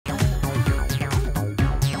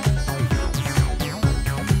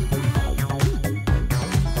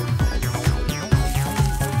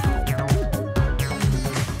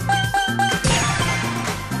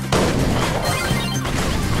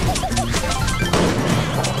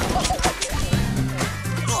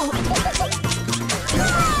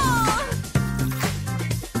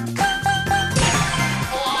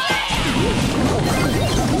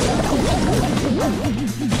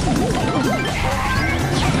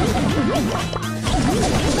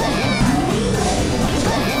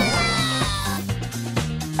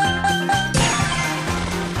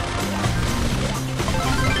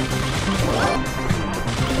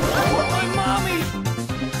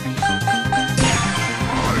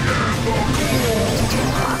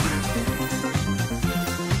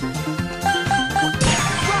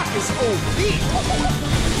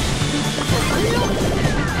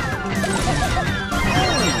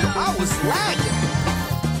I was lagging.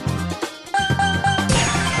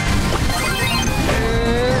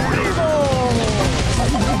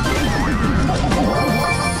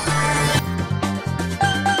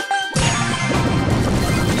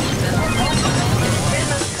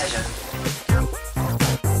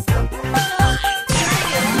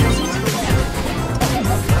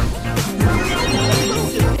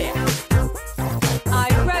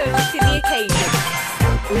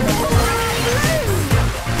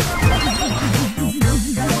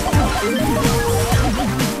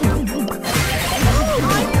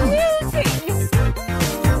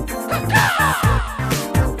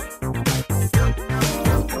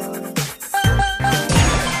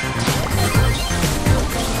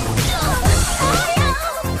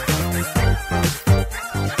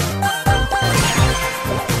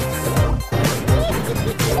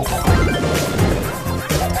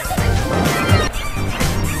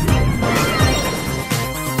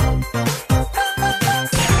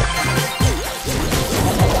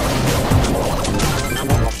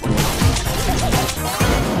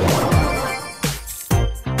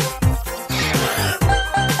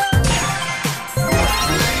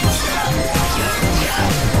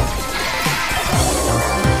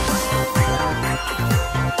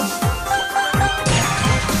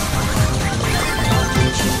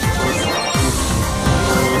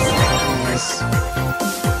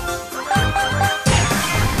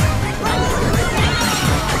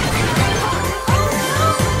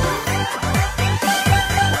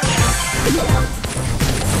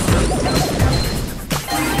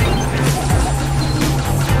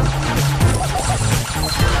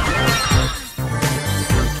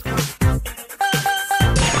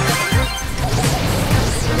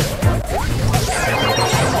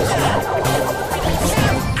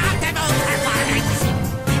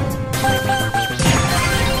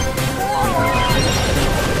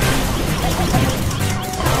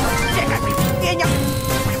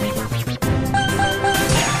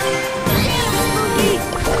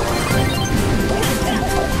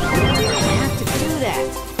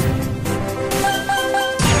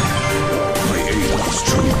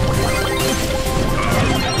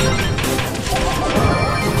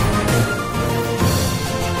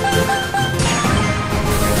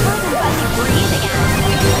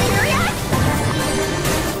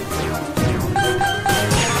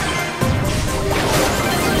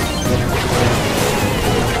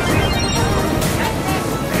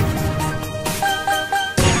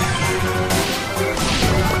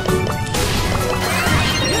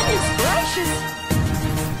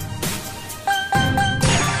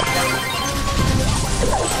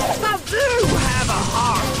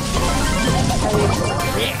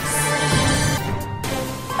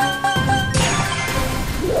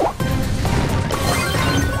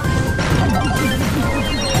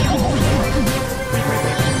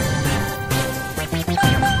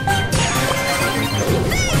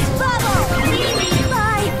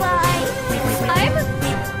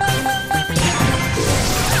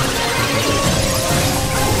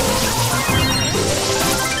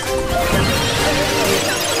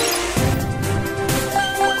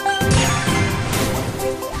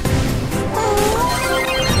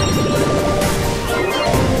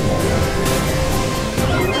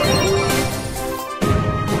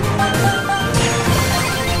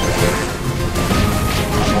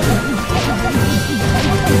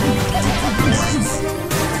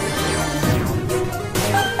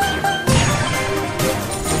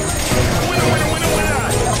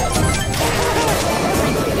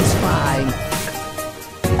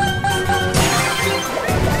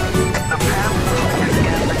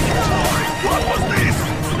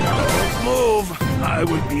 I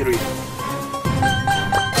will be ready.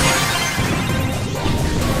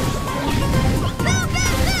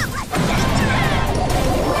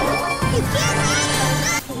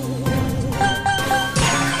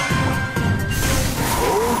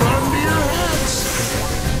 Hold on to your hats.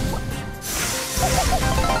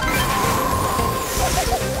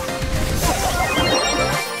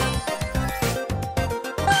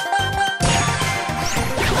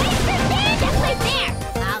 Just wait there.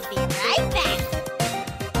 I'll be right back.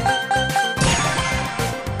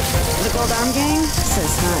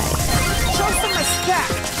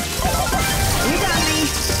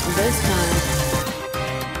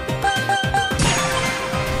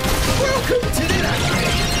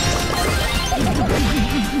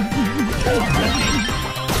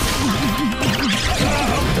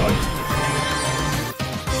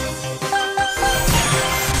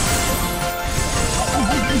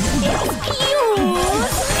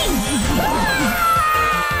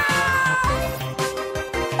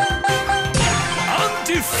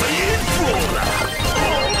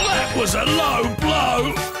 was a low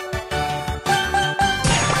blow.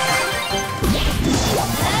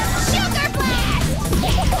 Sugar blast!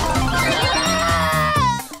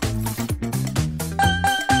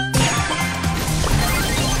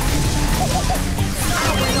 I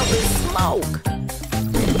went up in smoke.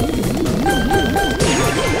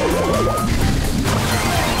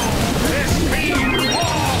 This being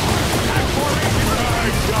war.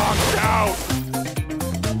 I'm knocked out.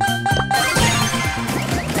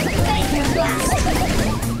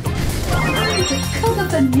 To cook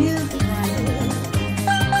up a new plan.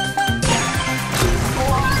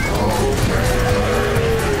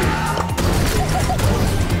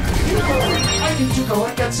 I need to go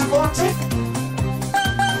and get some more tea.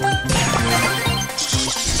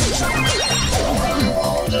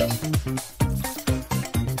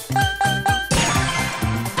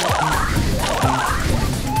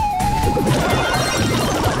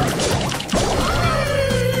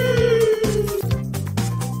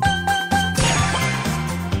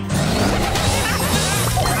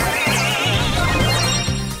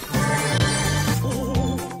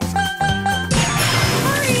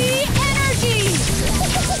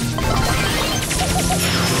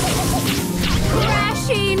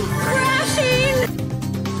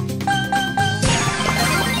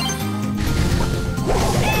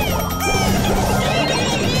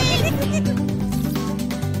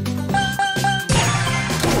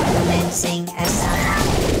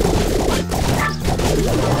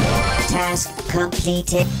 Task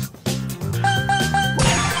completed.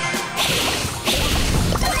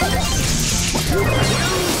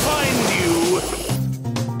 Find you.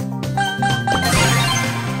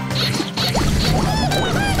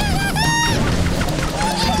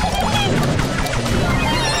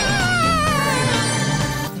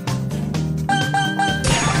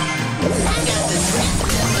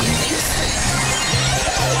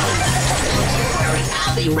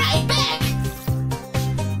 I'll be right back.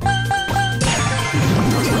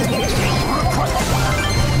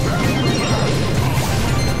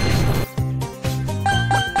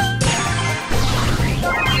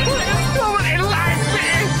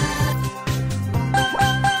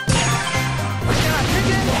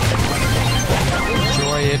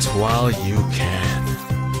 Enjoy it while you can.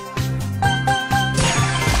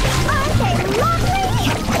 Aren't they lovely?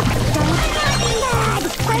 Don't get mad.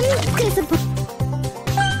 I'm disappointed.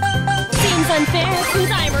 Seems unfair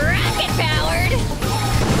since I'm rocket powered.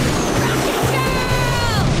 Rocket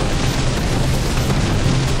girl!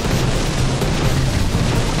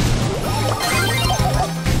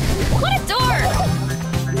 What a dork!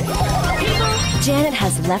 People, Janet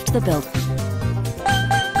has left the building.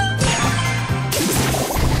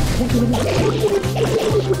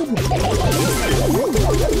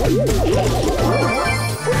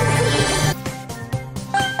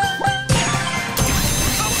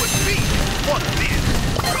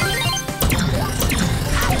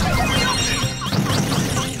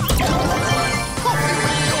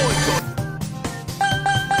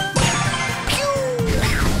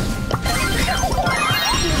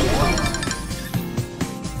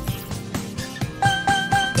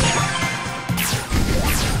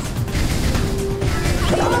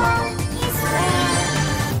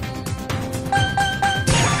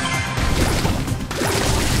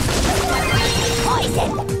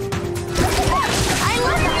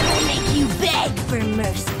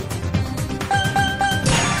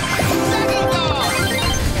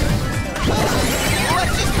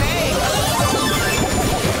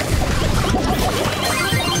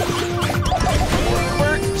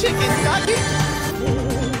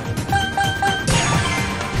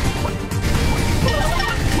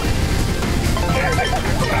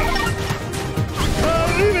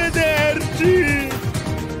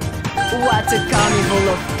 What a carnival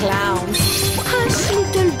of clowns! Hush,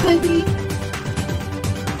 little baby.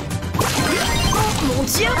 Oh mon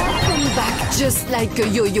Dieu! Come back just like a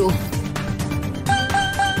yo-yo.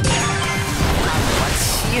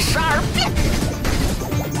 72变。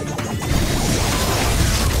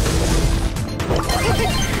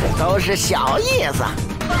都是小意思，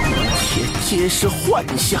且皆是幻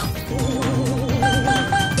象。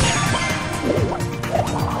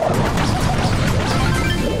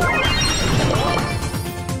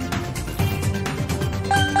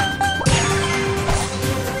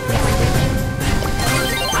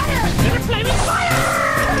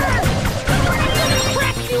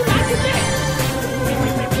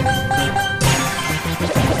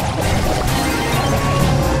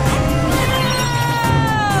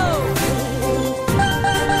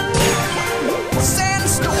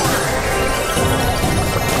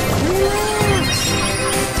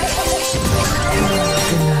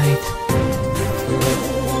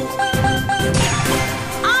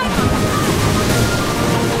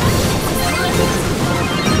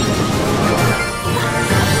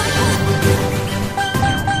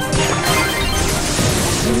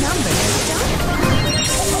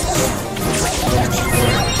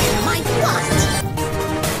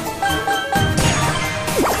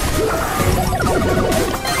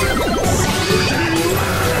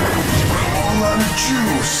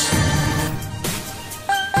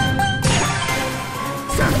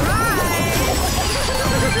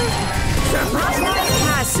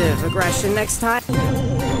of aggression next time. You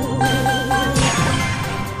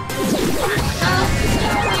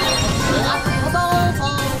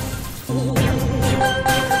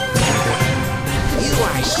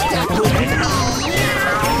are stuck with me.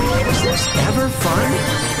 Was this ever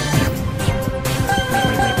fun?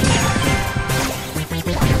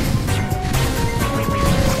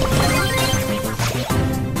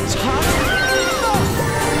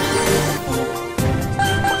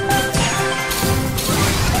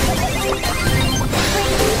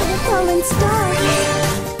 Fallen star.